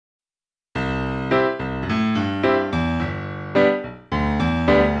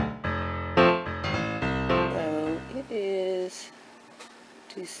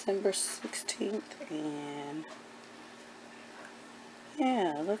December 16th, and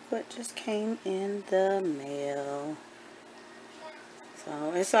yeah, look what just came in the mail.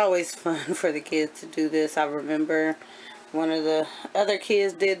 So it's always fun for the kids to do this. I remember one of the other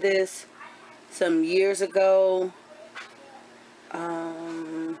kids did this some years ago.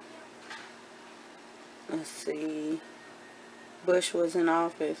 Let's see, Bush was in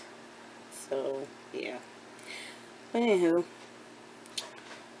office, so yeah. But anywho,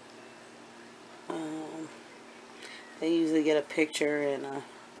 they usually get a picture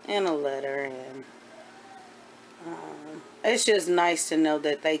and a letter, and it's just nice to know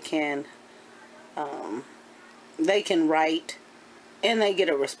that they can write and they get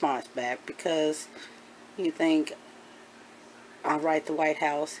a response back, because you think, I'll write the White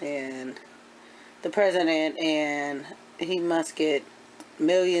House and the president, and he must get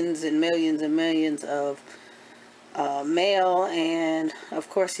millions and millions and millions of mail, and of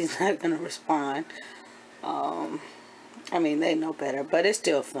course he's not going to respond. I mean, they know better, but it's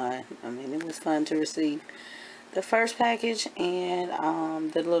still fun. I mean, it was fun to receive the first package,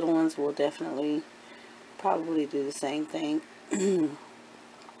 and the little ones will definitely probably do the same thing.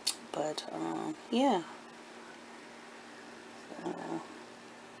 But yeah,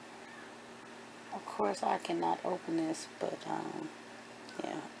 of course I cannot open this, but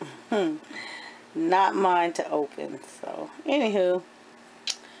yeah. Not mine to open. So anywho,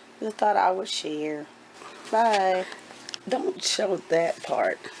 just thought I would share. Bye. Don't show that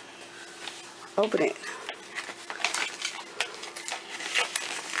part. Open it.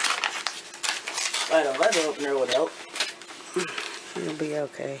 Right, a letter opener would help. It'll be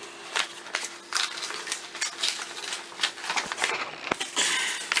okay.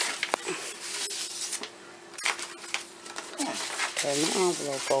 Turn the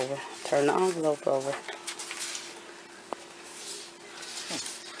envelope over. Turn the envelope over.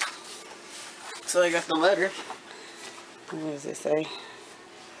 So I got the letter. What does it say? It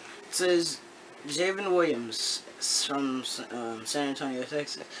says, Javen Williams from San Antonio,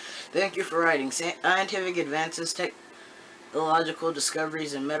 Texas. Thank you for writing. Scientific advances, technological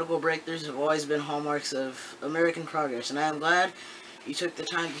discoveries, and medical breakthroughs have always been hallmarks of American progress, and I am glad you took the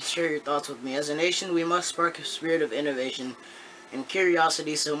time to share your thoughts with me. As a nation, we must spark a spirit of innovation and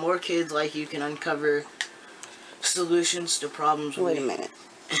curiosity so more kids like you can uncover solutions to problems. Wait a minute.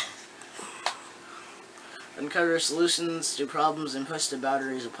 Uncover solutions to problems and push the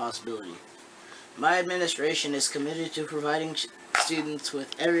boundaries of possibility. My administration is committed to providing students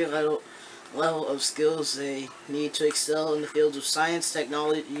with every level of skills they need to excel in the fields of science,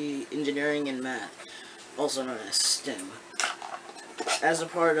 technology, engineering, and math, also known as STEM. As a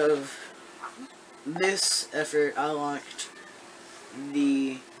part of this effort, I launched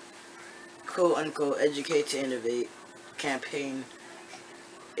the quote-unquote Educate to Innovate campaign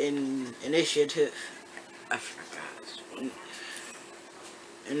initiative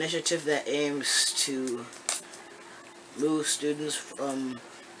that aims to move students from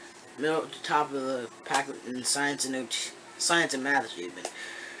middle to top of the pack in science and math achievement,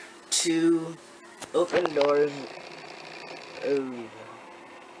 to open doors of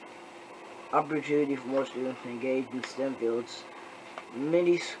opportunity for more students to engage in STEM fields.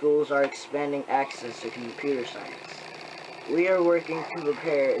 Many schools are expanding access to computer science. We are working to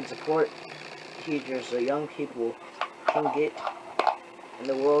prepare and support teachers so young people can get in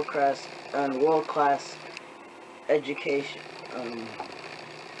the world-class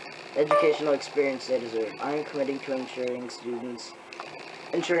educational experience they deserve. I am committing to ensuring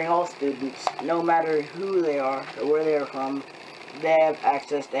all students, no matter who they are or where they are from, they have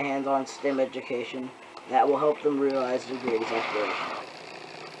access to hands-on STEM education that will help them realize their greatest aspirations.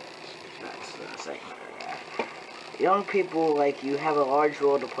 That's the second paragraph. Young people like you have a large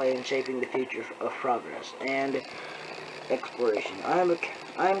role to play in shaping the future of progress and exploration. I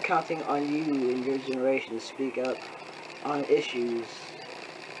am counting on you and your generation to speak up on issues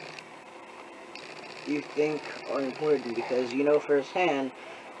you think are important, because you know firsthand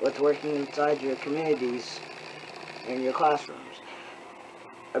what's working inside your communities and your classrooms.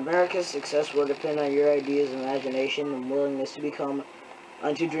 America's success will depend on your ideas, imagination, and willingness to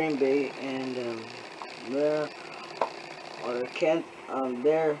dream big, and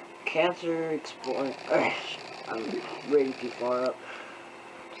their cancer exploring. I'm reading too far up.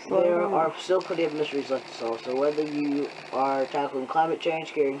 There are still plenty of mysteries left to solve, so whether you are tackling climate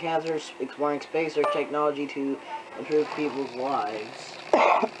change, curing cancers, exploring space, or technology to improve people's lives,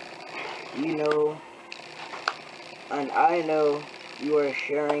 you know, and I know you are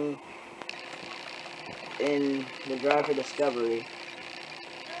sharing in the drive for discovery,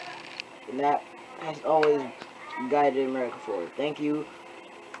 and that has always guided America forward. Thank you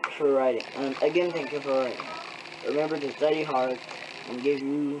for writing. Again, thank you for writing. Remember to study hard and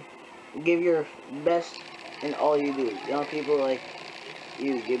give your best in all you do. Young people like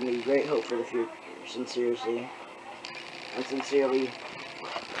you give me great hope for the future. Sincerely, and sincerely,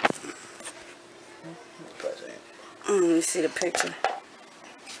 President. Let me see the picture.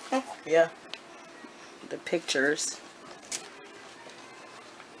 Yeah. The pictures.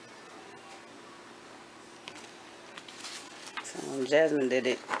 So Jasmine did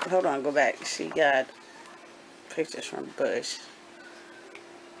it. Hold on, go back. She got pictures from Bush.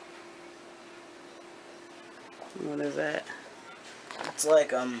 What is that? It's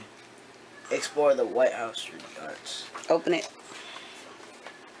like, explore the White House through the arts. Open it.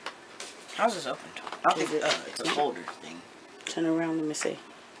 How's this opened? I don't think, it's a folder thing. Turn around, let me see.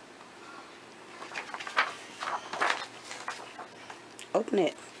 Open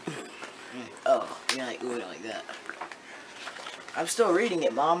it. Oh, you're like doing it like that. I'm still reading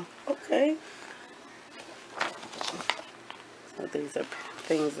it, Mom. Okay. So these are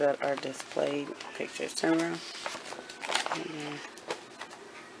things that are displayed. Pictures. Turn around.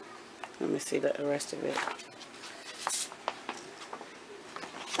 Let me see the rest of it.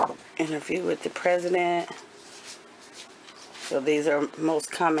 Interview with the president. So these are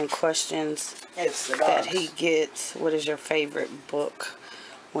most common questions It's the that dogs. he gets. What is your favorite book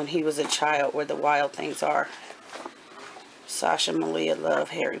when he was a child? Where the Wild Things Are. Sasha Malia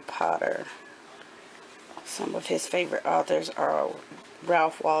loved Harry Potter. Some of his favorite authors are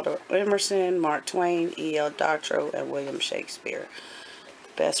Ralph Waldo Emerson, Mark Twain, E.L. Doctorow, and William Shakespeare.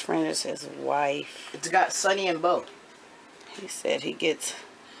 Best friend is his wife. It's got Sonny and Bo. He said he gets...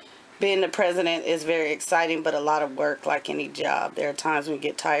 Being the president is very exciting, but a lot of work like any job. There are times when you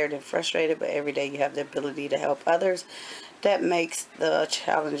get tired and frustrated, but every day you have the ability to help others. That makes the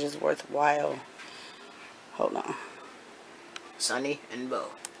challenges worthwhile. Hold on. Sonny and Bo.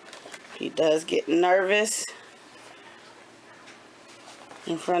 He does get nervous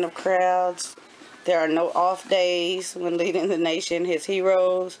in front of crowds. There are no off days when leading the nation. His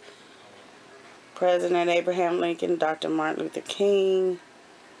heroes: President Abraham Lincoln, Dr. Martin Luther King.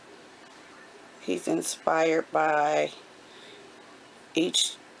 He's inspired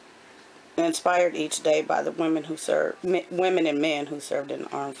each day by the women and men who served in the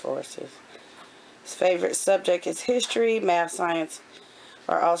armed forces. His favorite subject is history. Math, science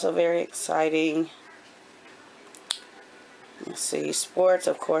are also very exciting. Let's see, sports,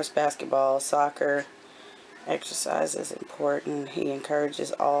 of course, basketball, soccer. Exercise is important. He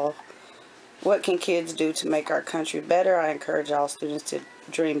encourages all. What can kids do to make our country better? I encourage all students to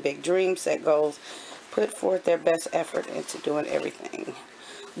dream big dreams, set goals, put forth their best effort into doing everything.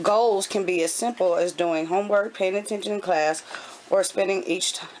 Goals can be as simple as doing homework, paying attention in class, or spending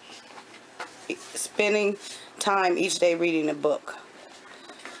time each day reading a book.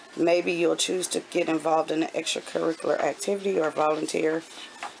 Maybe you'll choose to get involved in an extracurricular activity or volunteer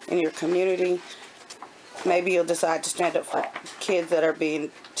in your community. Maybe you'll decide to stand up for kids that are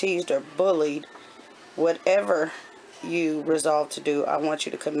being teased or bullied. Whatever you resolve to do, I want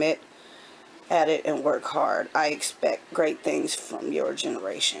you to commit at it and work hard. I expect great things from your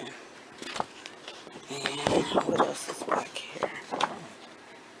generation. And what else is back here?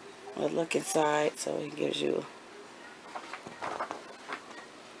 We'll look inside so he gives you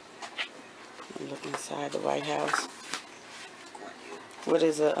a look inside the White House. What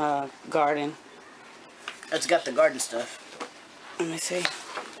is a garden? It's got the garden stuff. Let me see.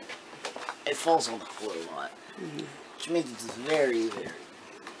 It falls on the floor a lot. Which means it's very, very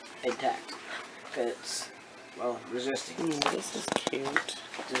intact. Because it's, well, resisting. This is cute.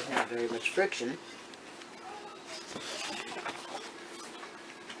 It doesn't have very much friction.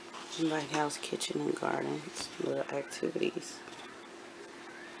 White House kitchen and gardens. Little activities.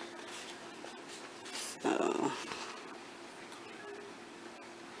 So...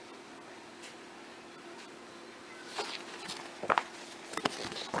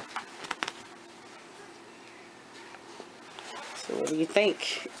 So what do you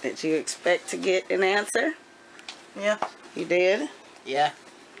think? Did you expect to get an answer? Yeah. You did? Yeah.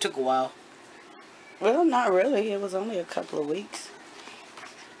 Took a while. Well, not really. It was only a couple of weeks.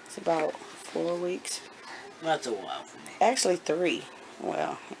 It's about 4 weeks. That's a while for me. Actually 3.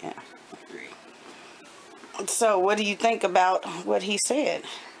 Well, yeah. 3. So what do you think about what he said?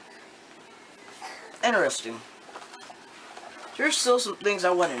 Interesting. There's still some things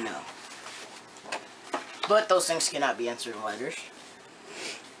I want to know. But those things cannot be answered in letters.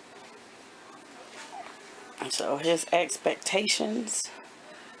 So his expectations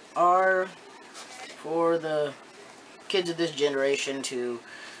are for the kids of this generation to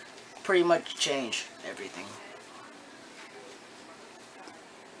pretty much change everything.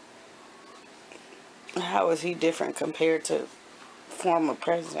 How is he different compared to former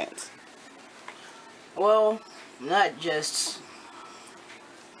presidents? Well, not just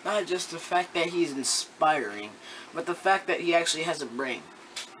the fact that he's inspiring, but the fact that he actually has a brain.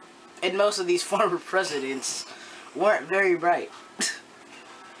 And most of these former presidents weren't very bright.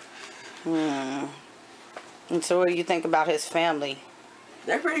 And so what do you think about his family?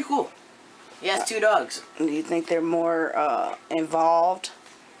 They're pretty cool. He has 2 dogs. Do you think they're more involved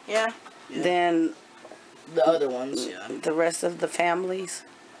Yeah. than The other ones, yeah. the rest of the families?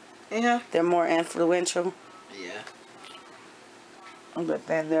 Yeah. They're more influential, Yeah. but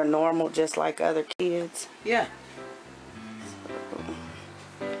then they're normal just like other kids. Yeah.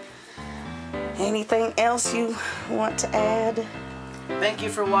 Anything else you want to add? Thank you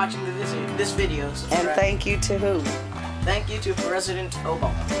for watching this video. And Subscribe. thank you to who? Thank you to President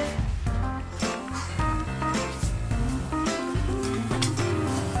Obama.